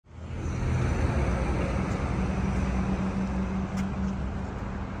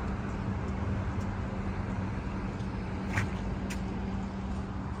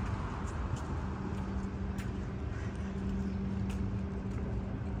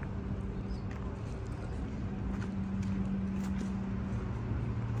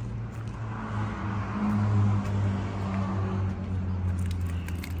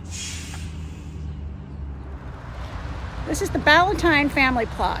This is the Ballantyne family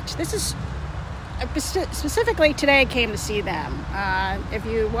plot. This is specifically today I came to see them. If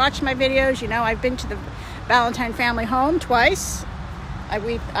you watch my videos, you know I've been to the Ballantyne family home twice.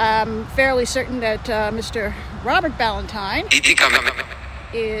 I'm fairly certain that Mr. Robert Ballantyne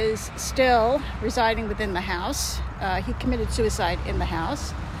is still residing within the house. He committed suicide in the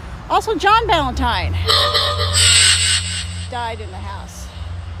house. Also, John Ballantyne died in the house.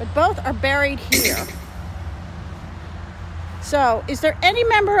 But both are buried here. So, is there any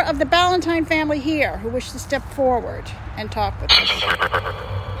member of the Ballantyne family here who wishes to step forward and talk with us?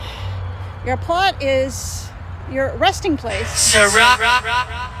 Your plot is, your resting place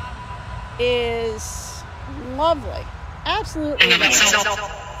is lovely. Absolutely lovely.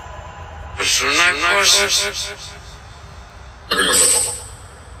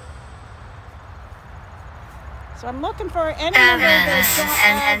 So I'm looking for any member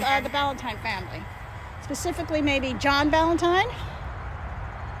of the Ballantyne family. Specifically, maybe John Ballantyne.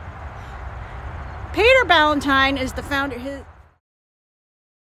 Peter Ballantyne is the founder.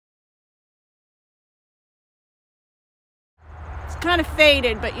 It's kind of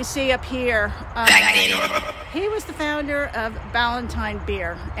faded, but you see up here. He was the founder of Ballantyne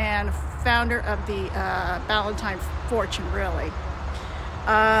Beer and founder of the Ballantyne fortune, really.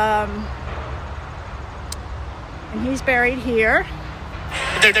 And he's buried here.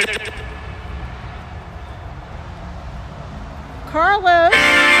 Carlos,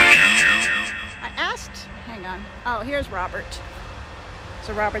 I asked, hang on. Oh, here's Robert.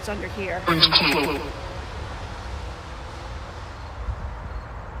 So Robert's under here.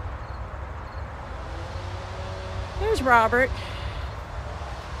 Here's Robert.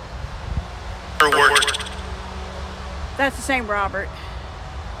 That's the same Robert.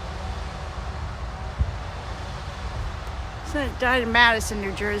 So it died in Madison,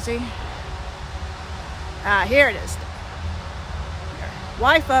 New Jersey. Here it is.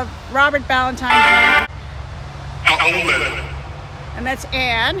 Wife of Robert Ballantyne. And that's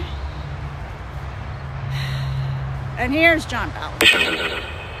Anne. And here's John Ballantyne.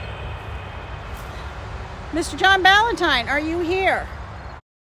 Mr. John Ballantyne, are you here?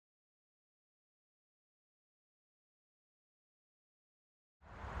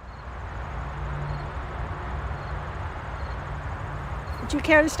 Would you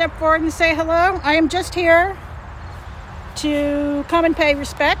care to step forward and say hello? I am just here to come and pay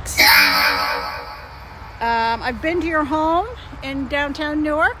respects. I've been to your home in downtown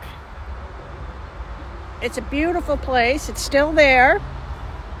Newark. It's a beautiful place. It's still there.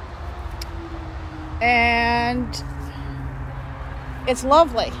 And it's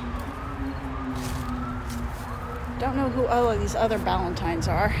lovely. Don't know who all of these other Ballantynes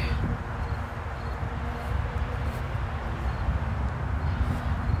are.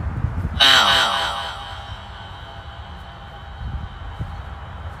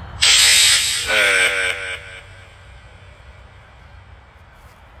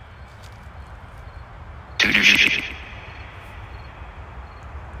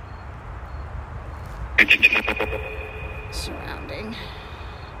 Surrounding.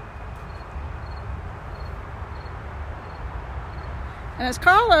 And as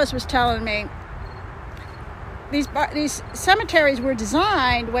Carlos was telling me, these cemeteries were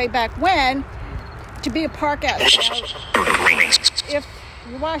designed way back when to be a park out. If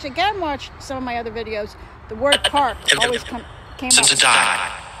you watch some of my other videos, the word park always came up.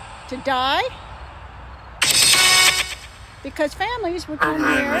 To die? Because families would come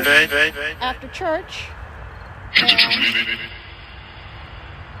here after church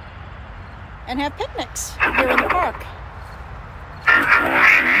and have picnics here in the park.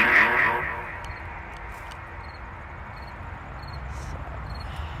 So,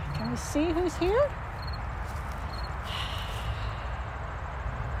 can we see who's here?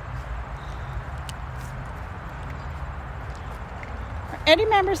 Are any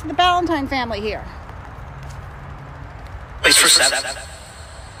members of the Ballantyne family here? Place for 7.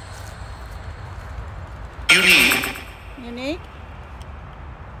 Unique?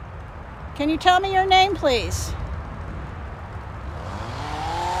 Can you tell me your name, please?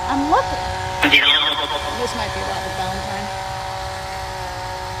 I'm looking. This might be Robert Ballantyne.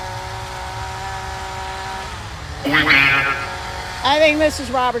 I think this is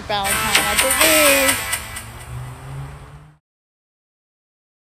Robert Ballantyne. I believe.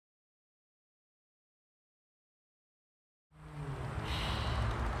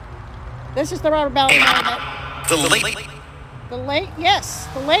 This is the Robert Ballantyne. The late Robert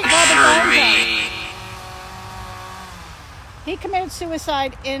Ballantyne. He committed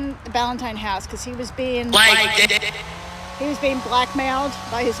suicide in the Ballantyne house because he was being blackmailed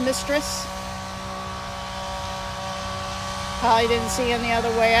by his mistress. Probably didn't see any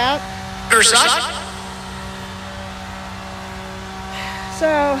other way out.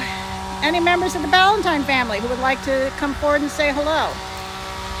 So, any members of the Ballantyne family who would like to come forward and say hello?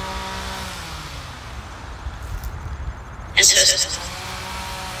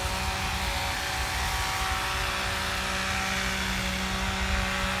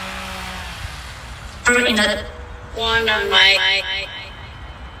 One on my.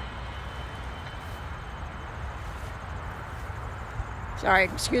 Sorry,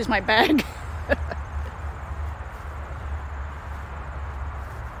 excuse my bag.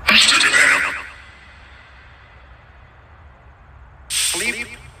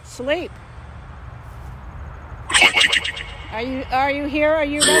 Sleep. Are you here? Are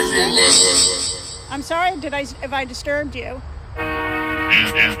you resting? I'm sorry. If I disturbed you?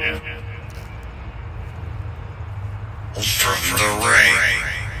 From the rain.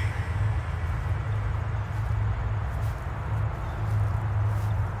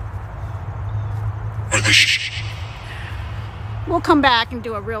 We'll come back and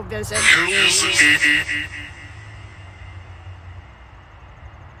do a real visit.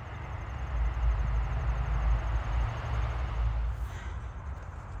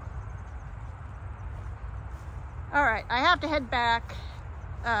 All right, I have to head back,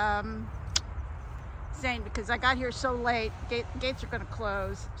 Zane, because I got here so late. Gates are going to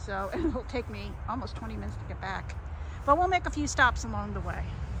close, so it'll take me almost 20 minutes to get back. But we'll make a few stops along the way.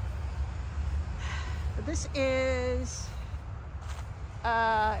 But this is,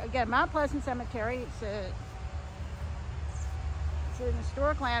 again, Mount Pleasant Cemetery. It's an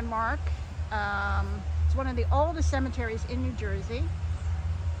historic landmark. It's one of the oldest cemeteries in New Jersey.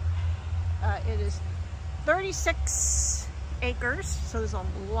 It is 36 acres, so there's a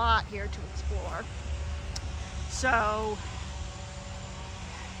lot here to explore. So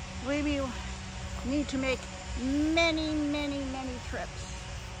we need to make many, many, many trips.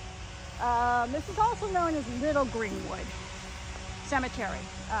 This is also known as Little Greenwood Cemetery,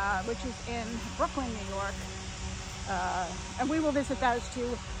 which is in Brooklyn, New York. And we will visit those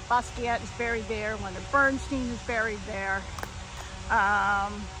too. Basquiat is buried there. Leonard Bernstein is buried there.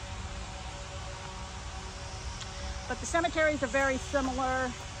 But the cemeteries are very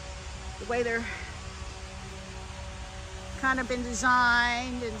similar. The way they're kind of been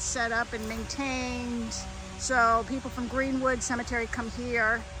designed and set up and maintained. So people from Greenwood Cemetery come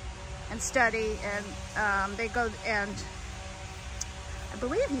here and study, and they go, and I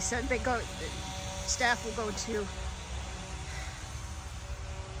believe he said staff will go to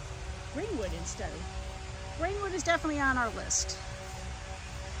Greenwood and study. Greenwood is definitely on our list.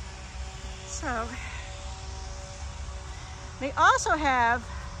 So they also have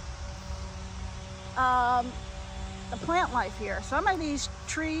the plant life here. Some of these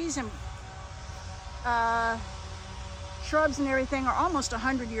trees and shrubs and everything are almost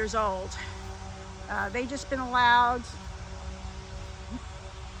 100 years old. They've just been allowed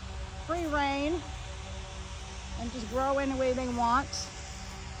free reign and just grow any way they want.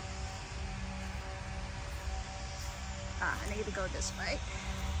 I need to go this way.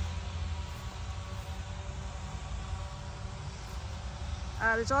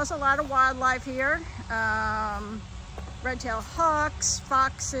 There's also a lot of wildlife here. Red-tailed hawks,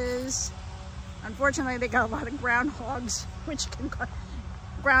 foxes. Unfortunately, they got a lot of groundhogs, which can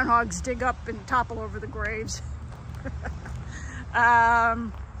groundhogs dig up and topple over the graves.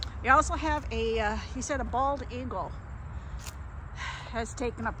 We also have he said a bald eagle has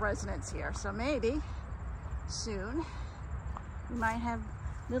taken up residence here. So maybe soon we might have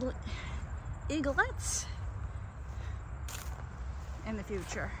little eaglets in the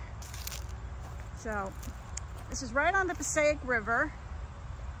future. So this is right on the Passaic River,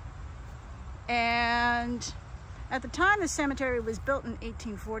 and at the time the cemetery was built in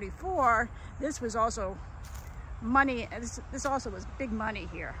 1844, this was also money. This also was big money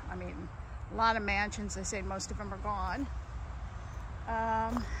here. I mean, a lot of mansions. They say most of them are gone,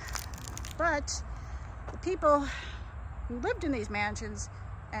 but the people who lived in these mansions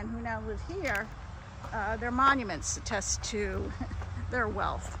and who now live here, their monuments attest to their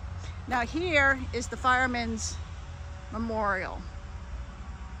wealth. Now here is the Firemen's Memorial.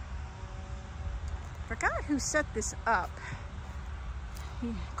 Forgot who set this up.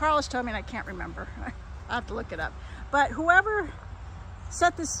 Carlos told me and I can't remember. I have to look it up. But whoever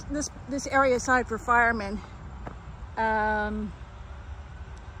set this area aside for firemen,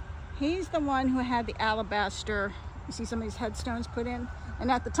 he's the one who had the alabaster. You see some of these headstones put in?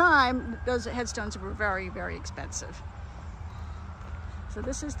 And at the time, those headstones were very, very expensive. So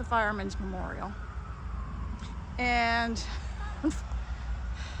this is the Firemen's Memorial. And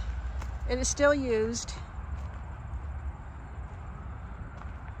it is still used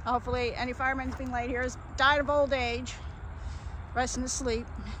Hopefully any fireman's being laid here has died of old age, resting to sleep.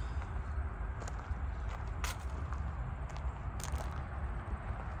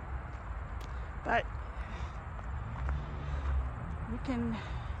 But you can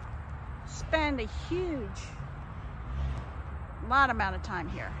spend a huge amount of time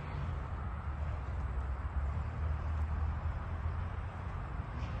here.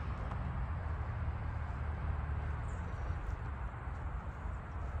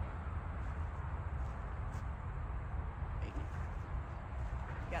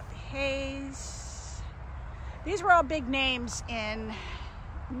 Got the Hayes. These were all big names in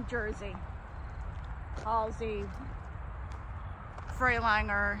New Jersey. Halsey,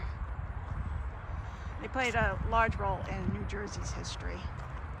 Freilinger. They played a large role in New Jersey's history.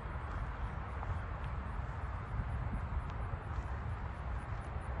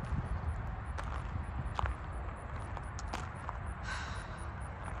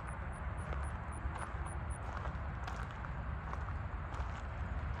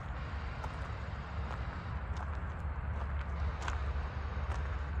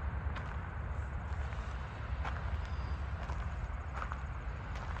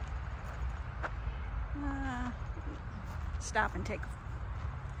 Stop and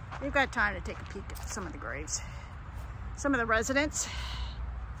we've got time to take a peek at some of the graves, some of the residents.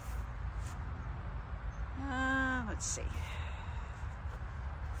 Let's see.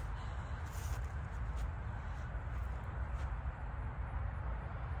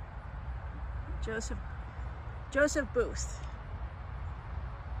 Joseph Booth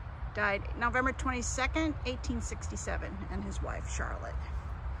died November 22nd, 1867, and his wife Charlotte.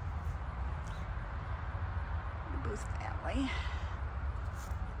 The Booth family.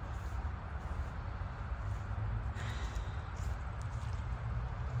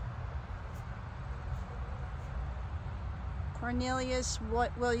 Cornelius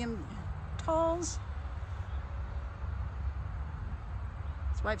William Tolles,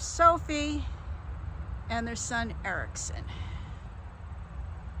 his wife Sophie, and their son Erickson.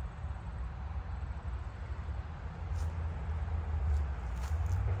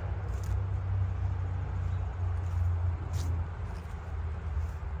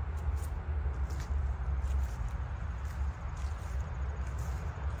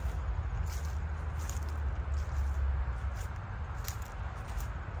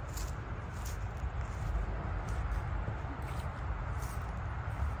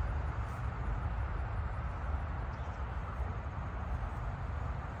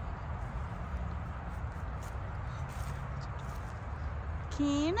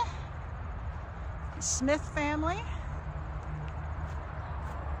 Keene, the Smith family.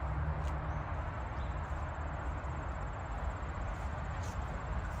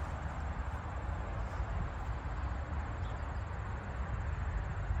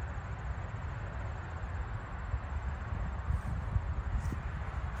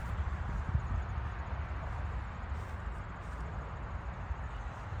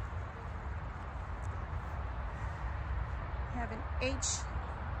 Have an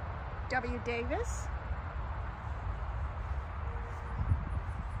H.W. Davis.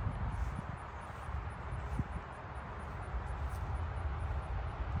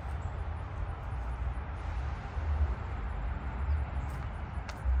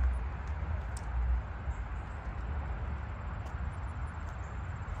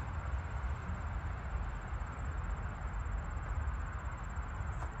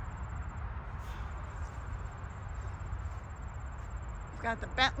 Got the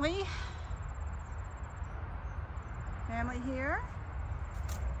Bentley family here.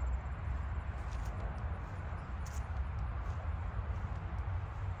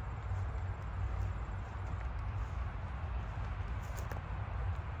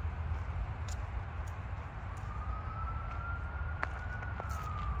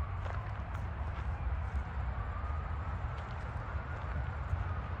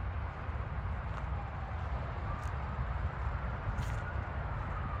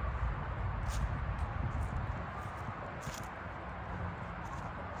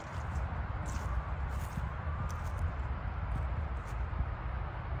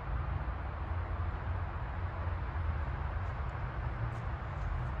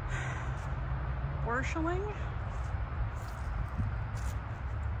 Borsheling.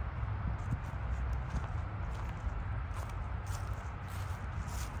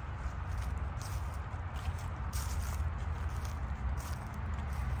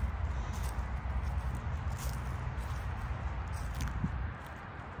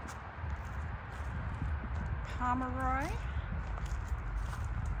 Pomeroy.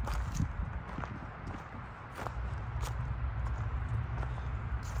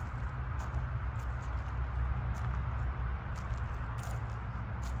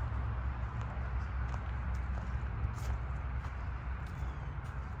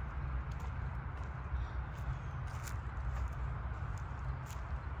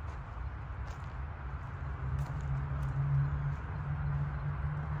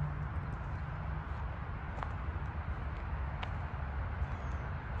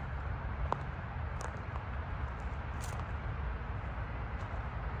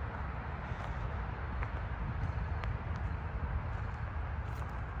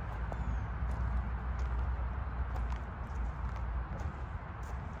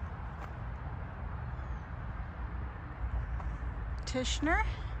 petitioner.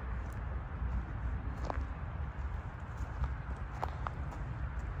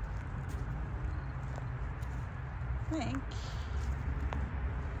 I think.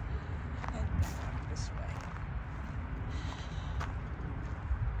 Head back this way.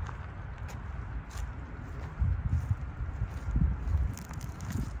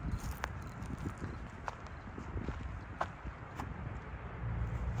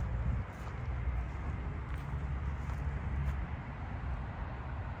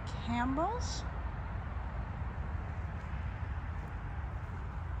 Campbell's.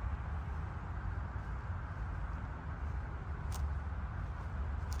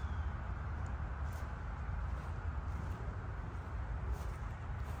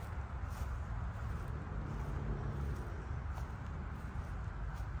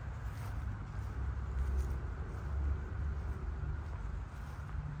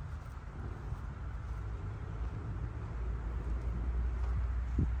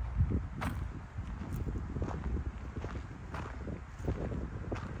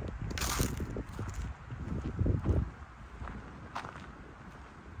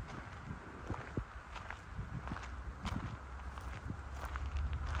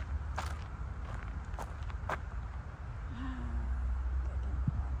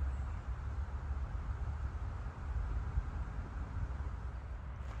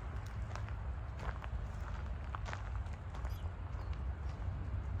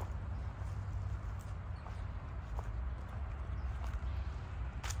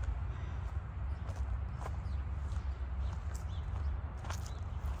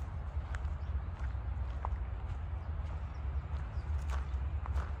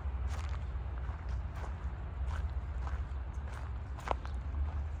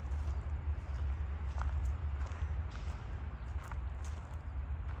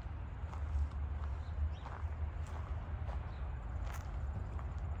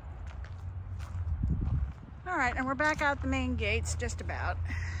 All right, and we're back out the main gates, just about.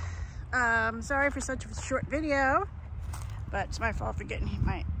 Sorry for such a short video, but it's my fault for getting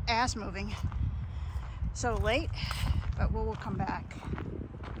my ass moving so late, but we'll come back.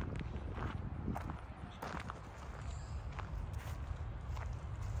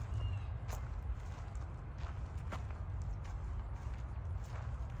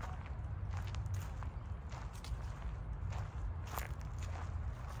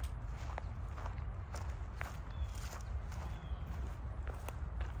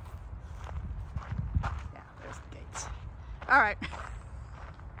 All right.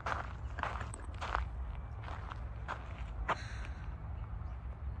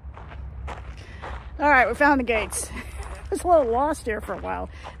 All right, we found the gates. I was a little lost here for a while.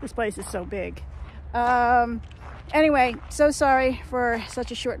 This place is so big. Anyway, so sorry for such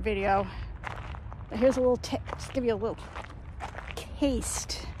a short video. Here's a little just give you a little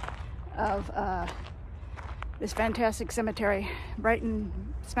taste of this fantastic cemetery right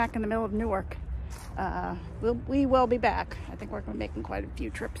smack in the middle of Newark. We will be back. I think we're going to be making quite a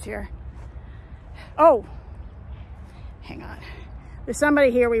few trips here. Oh, hang on. There's somebody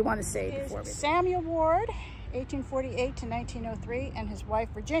here we want to see before we... Samuel Ward, 1848 to 1903, and his wife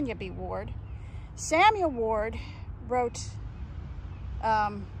Virginia B. Ward. Samuel Ward wrote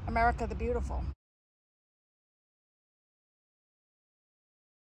America the Beautiful.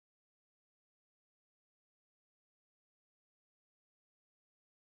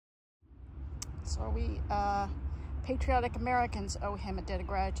 So we patriotic Americans owe him a debt of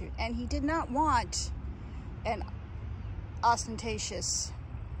gratitude. And he did not want an ostentatious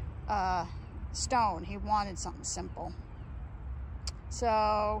stone. He wanted something simple.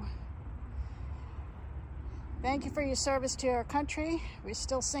 So thank you for your service to our country. We're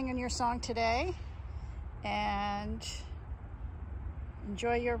still singing your song today. And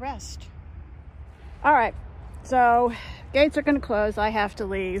enjoy your rest. All right, so gates are going to close. I have to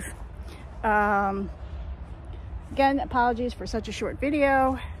leave. Again, apologies for such a short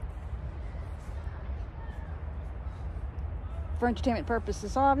video. For entertainment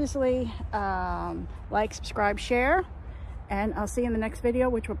purposes, obviously. Like, subscribe, share, and I'll see you in the next video,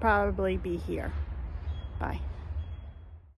 which will probably be here. Bye.